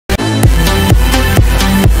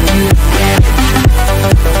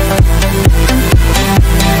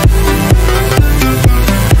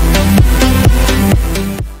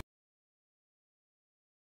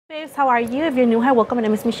Babes, how are you? If you're new here, welcome. My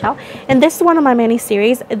name is Michelle, and this is one of my mini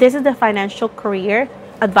series. This is the financial career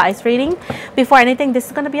advice reading. Before anything, this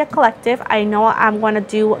is going to be a collective. I know I'm going to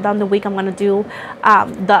do down the week, I'm going to do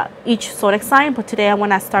each zodiac sign, but today I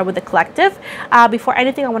want to start with the collective. Before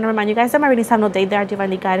anything, I want to remind you guys that my readings have no date. They are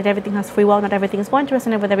divinely guided. Everything has free will. Not everything is going to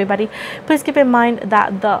resonate with everybody. Please keep in mind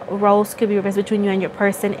that the roles could be reversed between you and your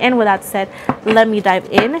person. And with that said, let me dive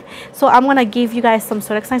in. So I'm going to give you guys some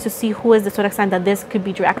zodiac signs to see who is the zodiac sign that this could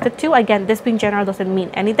be directed to. Again, this being general doesn't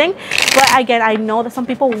mean anything, but again, I know that some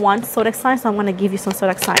people want zodiac signs, so I'm going to give you some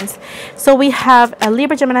zodiac signs. So we have a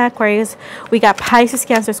Libra, Gemini, Aquarius. We got Pisces,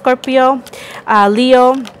 Cancer, Scorpio,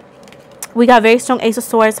 Leo. We got very strong Ace of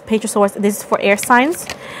Swords, Page of Swords. This is for air signs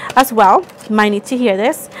as well. You might need to hear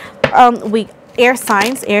this. Air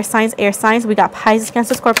signs. We got Pisces,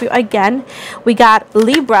 Cancer, Scorpio again. We got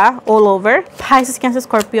Libra all over. Pisces, Cancer,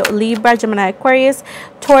 Scorpio, Libra, Gemini, Aquarius,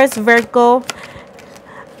 Taurus, Virgo,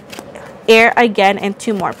 air again, and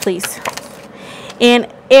two more, please.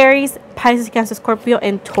 And Aries, Pisces, Cancer, Scorpio,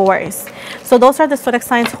 and Taurus. So those are the zodiac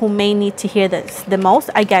signs who may need to hear this the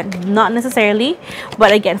most. Again, not necessarily,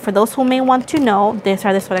 but again, for those who may want to know, these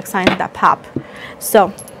are the zodiac signs that pop.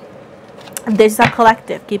 So this is a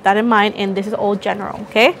collective, keep that in mind, and this is all general.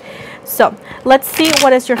 Okay, so let's see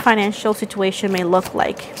what is your financial situation may look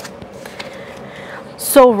like.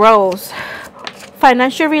 So Rose,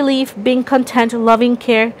 financial relief, being content, loving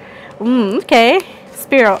care. Okay,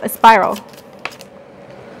 spiral.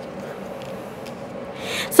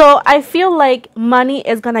 So I feel like money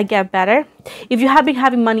is gonna get better. If you have been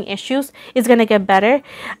having money issues, it's gonna get better.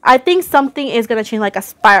 I think something is gonna change, like a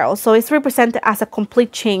spiral. So it's represented as a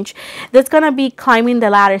complete change. That's gonna be climbing the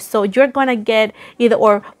ladder. So you're gonna get either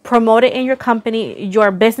or promoted in your company,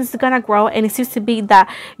 your business is gonna grow, and it seems to be that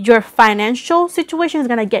your financial situation is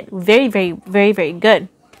gonna get very, very, very, very good.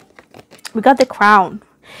 We got the Crown.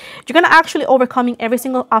 You're going to actually overcoming every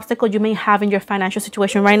single obstacle you may have in your financial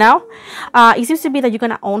situation right now. It seems to be that you're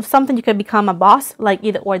going to own something. You can become a boss, like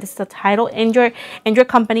either or. This is a title in your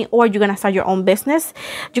company, or you're going to start your own business.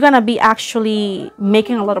 You're going to be actually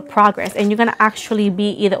making a lot of progress, and you're going to actually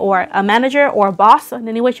be either or a manager or a boss in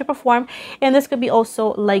any way, shape, or form. And this could be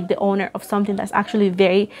also like the owner of something that's actually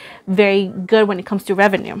very, very good when it comes to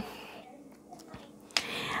revenue.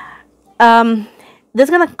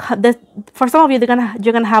 For some of you,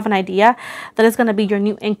 you're gonna have an idea that it's gonna be your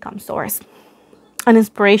new income source, an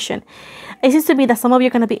inspiration. It seems to be that some of you are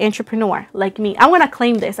gonna be entrepreneur like me. I want to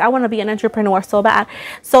claim this. I want to be an entrepreneur so bad.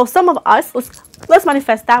 So some of us, let's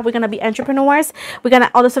manifest that we're gonna be entrepreneurs.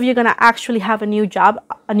 Others of you are gonna actually have a new job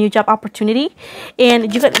opportunity,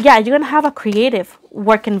 and you're gonna have a creative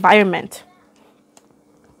work environment.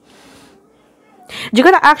 You're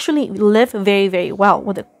gonna actually live very, very well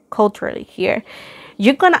with it culturally here.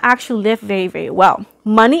 You're gonna actually live very, very well.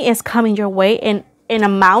 Money is coming your way in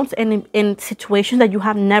amounts and in situations that you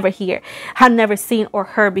have never seen or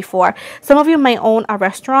heard before. Some of you may own a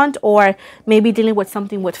restaurant, or maybe dealing with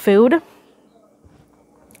something with food.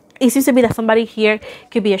 It seems to be that somebody here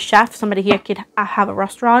could be a chef, somebody here could have a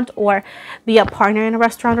restaurant or be a partner in a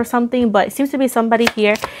restaurant or something, but it seems to be somebody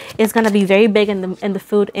here is gonna be very big in the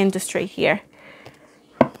food industry here.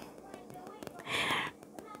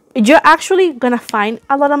 You're actually gonna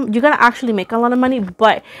you're gonna actually make a lot of money,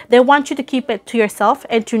 but they want you to keep it to yourself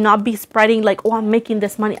and to not be spreading like, oh, I'm making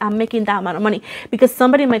this money, I'm making that amount of money, because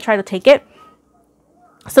somebody might try to take it.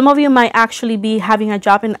 Some of you might actually be having a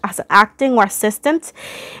job as an acting or assistant,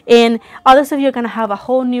 and others of you are gonna have a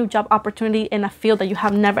whole new job opportunity in a field that you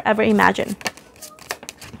have never ever imagined.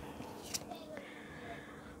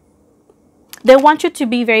 They want you to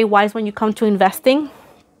be very wise when you come to investing,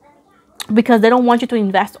 because they don't want you to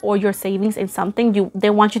invest all your savings in something. They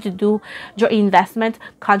want you to do your investment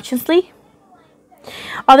consciously.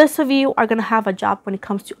 Others of you are going to have a job when it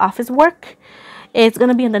comes to office work. It's going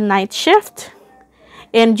to be in the night shift,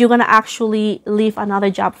 and you're going to actually leave another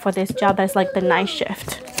job for this job that's like the night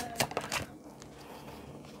shift.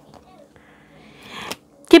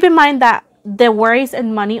 Keep in mind that the worries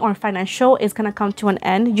in money or financial is going to come to an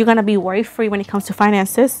end. You're going to be worry free when it comes to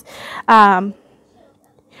finances.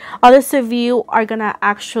 Others of you are gonna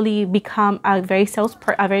actually become a very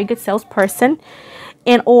good salesperson,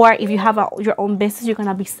 and or if you have your own business, you're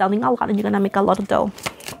gonna be selling a lot and you're gonna make a lot of dough.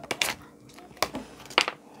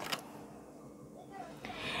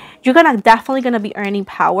 You're definitely gonna be earning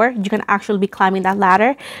power. You're gonna actually be climbing that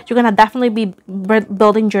ladder. You're gonna definitely be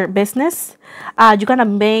building your business. You're gonna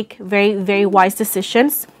make very, very wise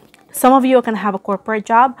decisions. Some of you are going to have a corporate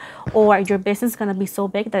job, or your business is going to be so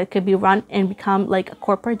big that it could be run and become like a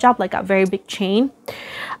corporate job, like a very big chain.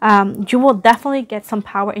 You will definitely get some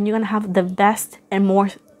power, and you're going to have the best and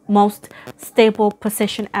most stable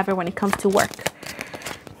position ever when it comes to work.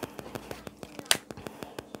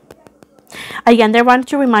 Again, they want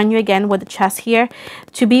to remind you again with the chest here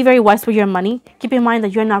to be very wise with your money. Keep in mind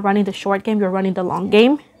that you're not running the short game, you're running the long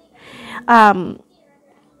game.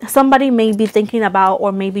 Somebody may be thinking about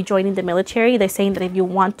or maybe joining the military. They're saying that if you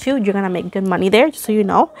want to, you're going to make good money there, just so you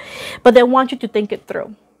know. But they want you to think it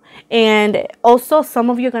through. And also, some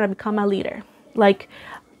of you are going to become a leader. I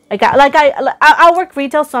work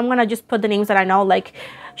retail, so I'm going to just put the names that I know, like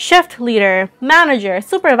shift leader, manager,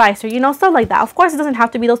 supervisor, you know, stuff like that. Of course, it doesn't have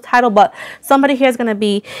to be those titles, but somebody here is going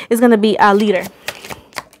to be a leader.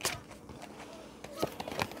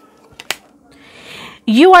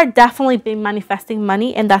 You are definitely been manifesting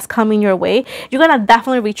money, and that's coming your way. You're gonna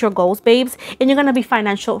definitely reach your goals, babes, and you're gonna be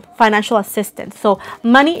financial assistance. So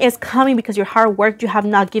money is coming because you're hard work. You have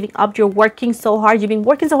not giving up. You're working so hard. You've been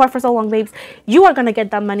working so hard for so long, babes. You are gonna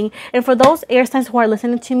get that money. And for those air signs who are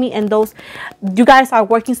listening to me, and those you guys are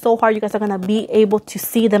working so hard, you guys are gonna be able to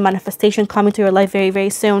see the manifestation coming to your life very, very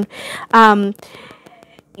soon.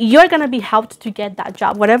 You're gonna be helped to get that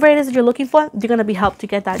job. Whatever it is that you're looking for, you're gonna be helped to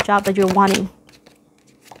get that job that you're wanting.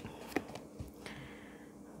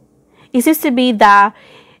 It seems to be that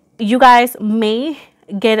you guys may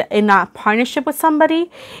get in a partnership with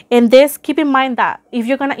somebody. And this, keep in mind that if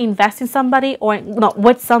you're going to invest in somebody or no,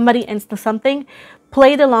 with somebody into something,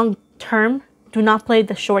 play the long term. Do not play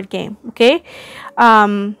the short game, okay?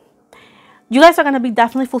 You guys are going to be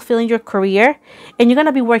definitely fulfilling your career, and you're going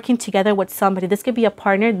to be working together with somebody. This could be a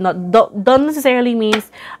partner. Don't necessarily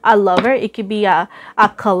means a lover. It could be a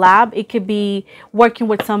collab. It could be working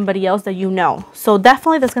with somebody else that you know. So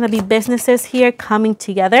definitely there's going to be businesses here coming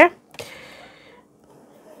together.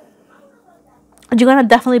 You're going to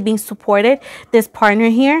definitely be supported. This partner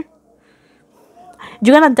here.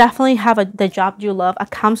 You're going to definitely have the job you love, a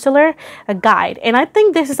counselor, a guide. And I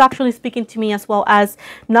think this is actually speaking to me as well, as,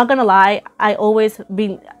 not going to lie, I always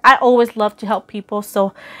love to help people.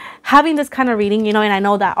 So having this kind of reading, you know, and I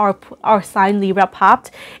know that our sign Libra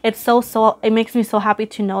popped. It makes me so happy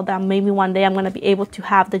to know that maybe one day I'm going to be able to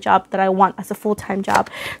have the job that I want as a full-time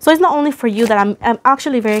job. So it's not only for you that I'm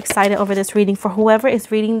actually very excited over this reading. For whoever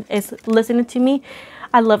is listening to me,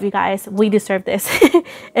 I love you guys. We deserve this.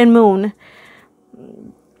 And Moon,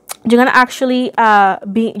 you're gonna actually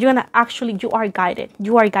you are guided.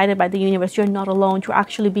 You are guided by the universe. You're not alone. You're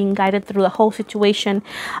actually being guided through the whole situation.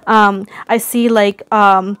 I see like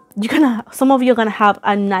some of you are gonna have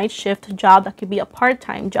a night shift job that could be a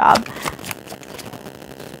part-time job.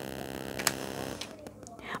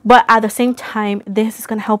 But at the same time, this is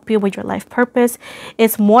going to help you with your life purpose.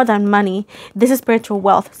 It's more than money. This is spiritual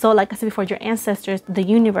wealth. So like I said before, your ancestors, the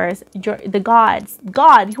universe, the gods,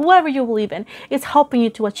 God, whoever you believe in, is helping you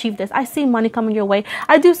to achieve this. I see money coming your way.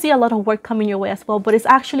 I do see a lot of work coming your way as well, but it's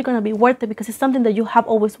actually going to be worth it because it's something that you have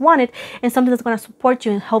always wanted and something that's going to support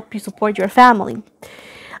you and help you support your family.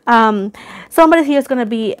 Somebody here is going to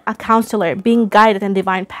be a counselor, being guided in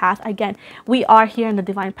divine path. Again, we are here in the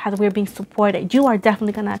divine path. We're being supported. You are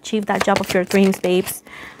definitely going to achieve that job of your dreams, babes.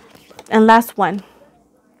 And last one,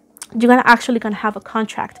 you're actually going to have a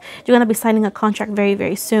contract. You're going to be signing a contract very,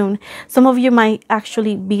 very soon. Some of you might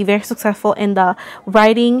actually be very successful in the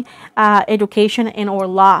writing, education, and or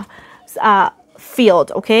law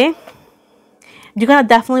field, okay? You're going to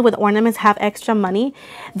definitely, with ornaments, have extra money.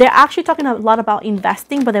 They're actually talking a lot about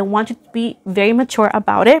investing, but they want you to be very mature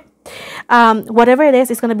about it. Whatever it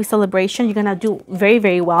is, it's going to be celebration. You're going to do very,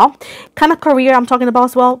 very well. Kind of career I'm talking about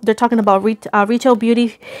as well. They're talking about retail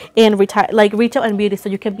beauty and retail and beauty. So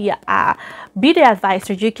you can be a beauty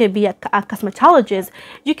advisor. You can be a cosmetologist.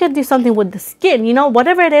 You can do something with the skin. You know,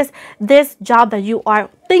 whatever it is, this job that you are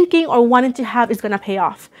thinking or wanting to have is going to pay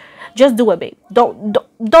off. Just do it, babe.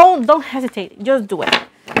 Don't hesitate. Just do it.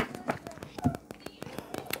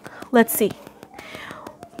 Let's see.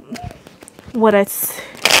 What is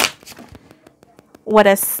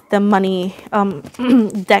the money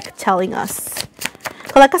deck telling us?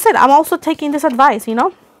 But like I said, I'm also taking this advice, you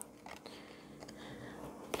know.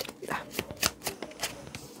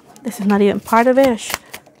 This is not even part of it.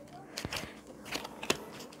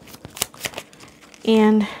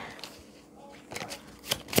 And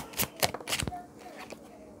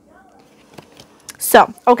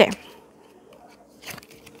so, okay.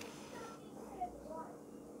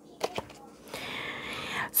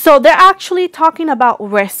 So they're actually talking about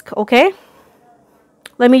risk, okay?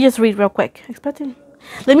 Let me just read real quick.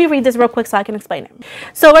 Let me read this real quick so I can explain it.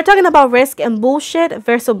 So we're talking about risk and bullshit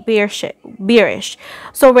versus bearish.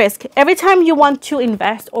 So risk, every time you want to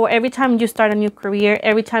invest or every time you start a new career,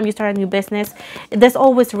 every time you start a new business, there's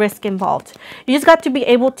always risk involved. You just got to be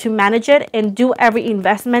able to manage it and do every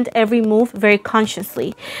investment, every move very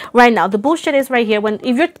consciously. Right now, the bullshit is right here.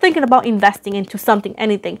 If you're thinking about investing into something,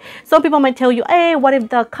 anything, some people might tell you, hey, what if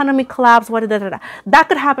the economy collapses? What if that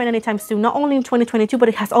could happen anytime soon, not only in 2022, but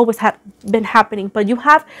it has always been happening. But you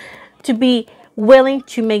have to be willing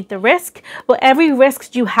to make the risk. But every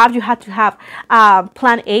risk you have to have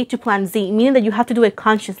plan A to plan Z, meaning that you have to do it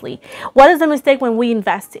consciously. What is the mistake when we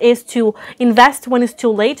invest? Is to invest when it's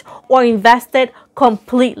too late or invest it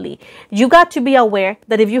completely. You got to be aware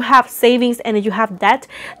that if you have savings and if you have debt,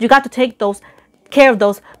 you got to take care of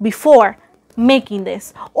those before making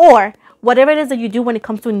this. Or whatever it is that you do when it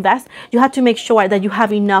comes to invest, you have to make sure that you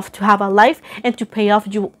have enough to have a life and to pay off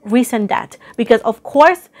your recent debt. Because of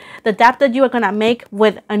course, the debt that you are going to make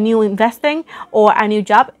with a new investing or a new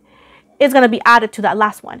job is going to be added to that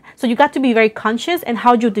last one. So you got to be very conscious in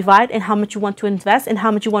how you divide and how much you want to invest and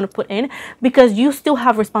how much you want to put in, because you still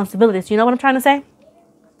have responsibilities. You know what I'm trying to say?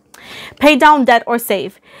 Pay down debt or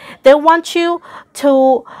save. They want you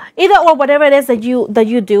to either or, whatever it is that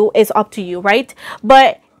you do is up to you, right?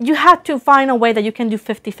 But you have to find a way that you can do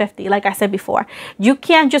 50-50. Like I said before, you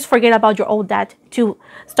can't just forget about your old debt to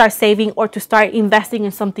start saving or to start investing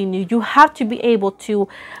in something new. You have to be able to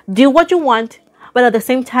do what you want, but at the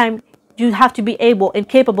same time, you have to be able and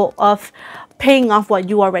capable of paying off what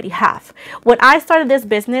you already have. When I started this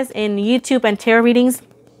business in YouTube and tarot readings,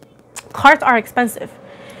 cards are expensive.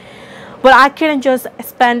 But I couldn't just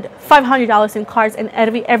spend $500 in cards and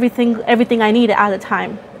everything I needed at the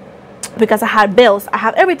time, because I had bills, I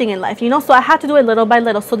have everything in life, you know. So I had to do it little by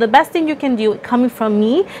little. So the best thing you can do, coming from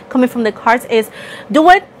the cards, is do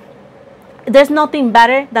it. There's nothing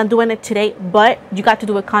better than doing it today, but you got to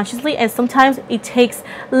do it consciously. And sometimes it takes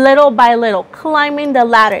little by little, climbing the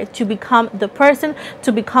ladder to become the person,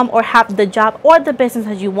 to become or have the job or the business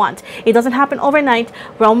that you want. It doesn't happen overnight.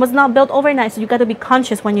 Rome was not built overnight, so you got to be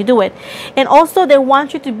conscious when you do it. And also, they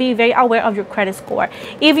want you to be very aware of your credit score.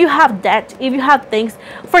 If you have debt, if you have things,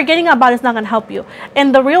 forgetting about it's not going to help you.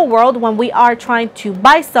 In the real world, when we are trying to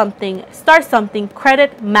buy something, start something,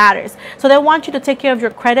 credit matters. So they want you to take care of your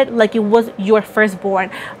credit like it was your firstborn,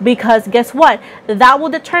 because guess what, that will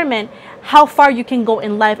determine how far you can go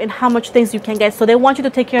in life and how much things you can get. So they want you to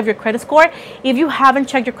take care of your credit score. If you haven't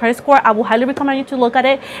checked your credit score, I will highly recommend you to look at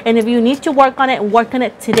it. And if you need to work on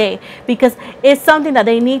it today, because it's something that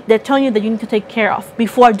they're telling you that you need to take care of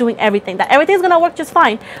before doing everything. That everything's gonna work just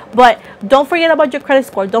fine, but don't forget about your credit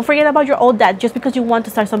score. Don't forget about your old debt just because you want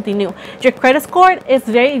to start something new. Your credit score is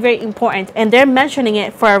very, very important, and they're mentioning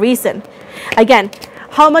it for a reason. Again,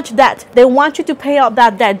 how much debt? They want you to pay out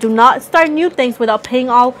that debt. Do not start new things without paying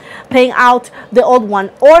out the old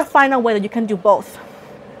one, or find a way that you can do both.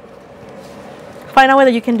 Find a way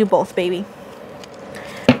that you can do both, baby.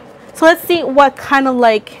 So let's see what kind of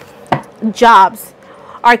like jobs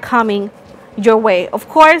are coming your way. Of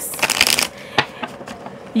course,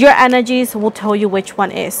 your energies will tell you which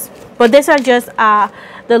one is. But these are just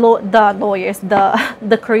the lawyers,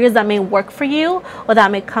 the careers that may work for you or that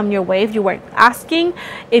may come your way. If you were asking,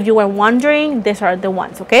 if you were wondering, these are the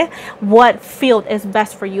ones, okay? What field is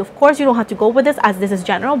best for you? Of course, you don't have to go with this, as this is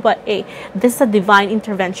general, but hey, this is a divine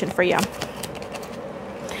intervention for you.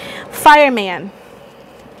 Fireman.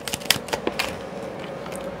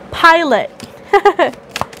 Pilot.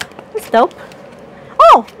 That's dope.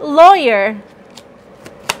 Oh, lawyer.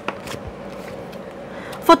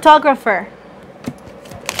 Photographer.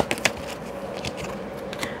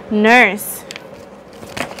 Nurse.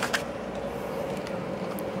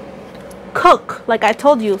 Cook, like I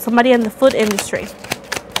told you, somebody in the food industry.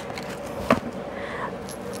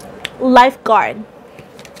 Lifeguard.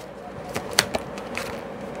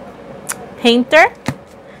 Painter.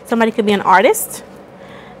 Somebody could be an artist.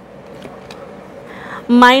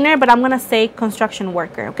 Miner, but I'm gonna say construction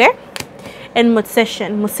worker, okay? And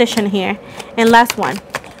musician here. And last one,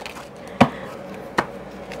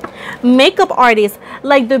 makeup artist,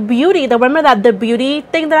 like the beauty, remember that the beauty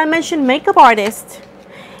thing that I mentioned, makeup artist.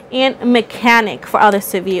 And mechanic for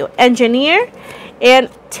others of you, engineer and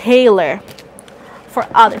tailor for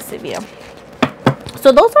others of you.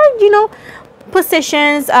 So those are, you know,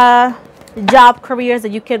 positions, job, careers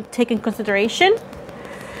that you can take in consideration.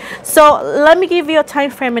 So let me give you a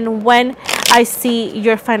time frame and when I see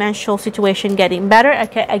your financial situation getting better.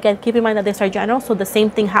 Okay, again, keep in mind that these are general, so the same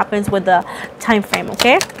thing happens with the time frame,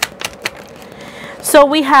 okay? So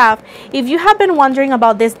we have, if you have been wondering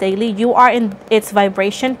about this daily, you are in its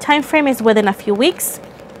vibration. Time frame is within a few weeks,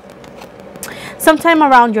 sometime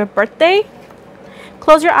around your birthday.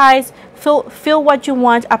 Close your eyes, feel what you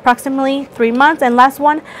want, approximately 3 months. And last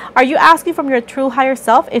one, are you asking from your true higher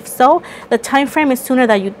self? If so, the time frame is sooner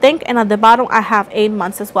than you think. And at the bottom I have 8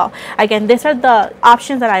 months as well. Again, these are the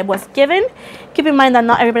options that I was given. Keep in mind that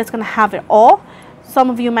not everybody's going to have it all. Some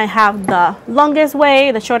of you might have the longest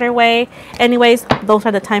way, the shorter way. Anyways, those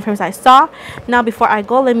are the time frames I saw. Now before I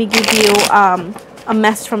go, let me give you a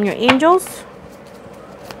message from your angels.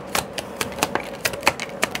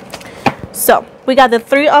 So we got the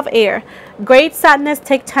 3 of air. Great sadness,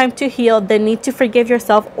 take time to heal the need to forgive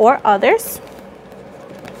yourself or others.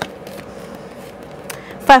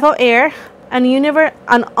 5 of air. An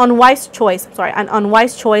unwise choice.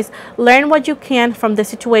 Learn what you can from the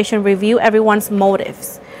situation. Review everyone's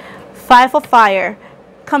motives. 5 of fire.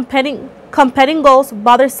 Competing goals,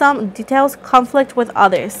 bothersome details, conflict with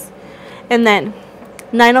others. And then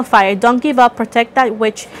 9 of fire. Don't give up. Protect that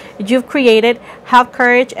which you've created. Have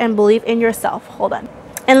courage and believe in yourself. Hold on.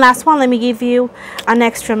 And last one, let me give you an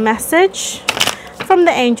extra message from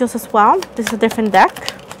the angels as well. This is a different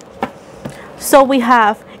deck. So we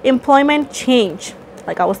have employment change.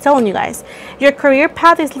 Like I was telling you guys, your career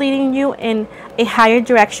path is leading you in a higher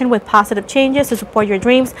direction with positive changes to support your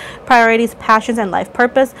dreams, priorities, passions, and life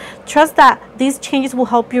purpose. Trust that these changes will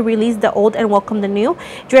help you release the old and welcome the new.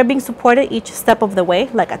 You are being supported each step of the way,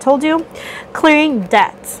 like I told you. Clearing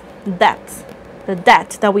debt. The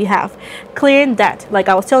debt that we have. Clearing debt, like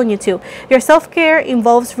I was telling you too. Your self-care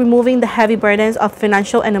involves removing the heavy burdens of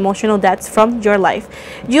financial and emotional debts from your life.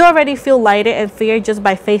 You already feel lighter and freer just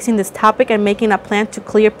by facing this topic and making a plan to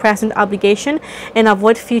clear present obligation and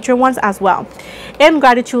avoid future ones as well. And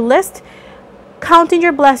gratitude list. Counting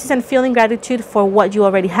your blessings and feeling gratitude for what you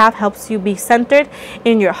already have helps you be centered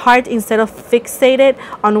in your heart instead of fixated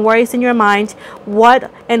on worries in your mind. What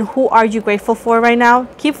and who are you grateful for right now?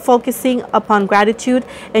 Keep focusing upon gratitude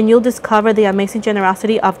and you'll discover the amazing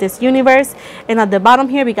generosity of this universe. And at the bottom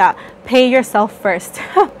here we got pay yourself first.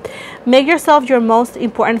 Make yourself your most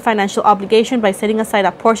important financial obligation by setting aside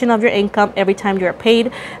a portion of your income every time you are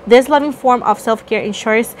paid. This loving form of self-care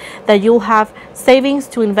ensures that you'll have savings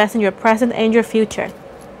to invest in your present and your future.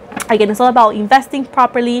 Again, it's all about investing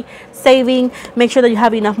properly, saving, make sure that you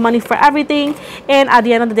have enough money for everything. And at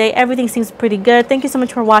the end of the day, everything seems pretty good. Thank you so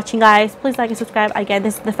much for watching, guys. Please like and subscribe. Again,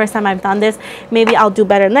 this is the first time I've done this. Maybe I'll do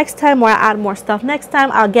better next time or I'll add more stuff next time.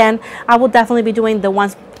 Again, I will definitely be doing the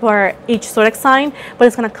ones for each zodiac sign, but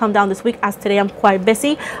it's gonna come down this week as today I'm quite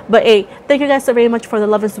busy. But hey, thank you guys so very much for the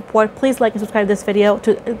love and support. Please like and subscribe to this video.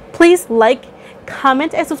 Please like,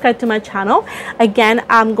 comment, and subscribe to my channel. Again,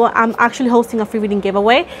 I'm actually hosting a free reading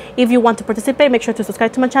giveaway. If you want to participate, make sure to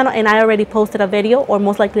subscribe to my channel. And I already posted a video, or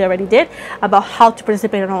most likely already did, about how to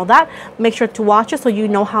participate and all that. Make sure to watch it so you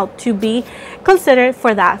know how to be considered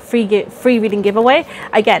for that free reading giveaway.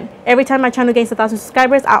 Again, every time my channel gains 1,000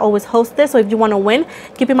 subscribers, I always host this. So if you want to win,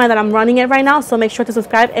 keep in mind that I'm running it right now, so make sure to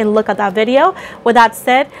subscribe and look at that video. With that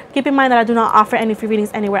said, keep in mind that I do not offer any free readings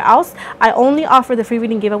anywhere else. I only offer the free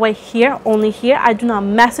reading giveaway here, only here. I do not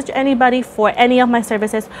message anybody for any of my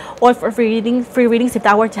services or for free readings. If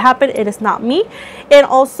that were to happen, it is not me. And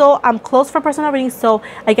also, I'm closed for personal readings, so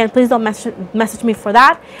again, please don't message me for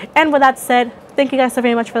that. And with that said, thank you guys so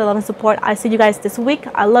very much for the love and support. I see you guys this week.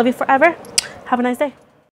 I love you forever. Have a nice day.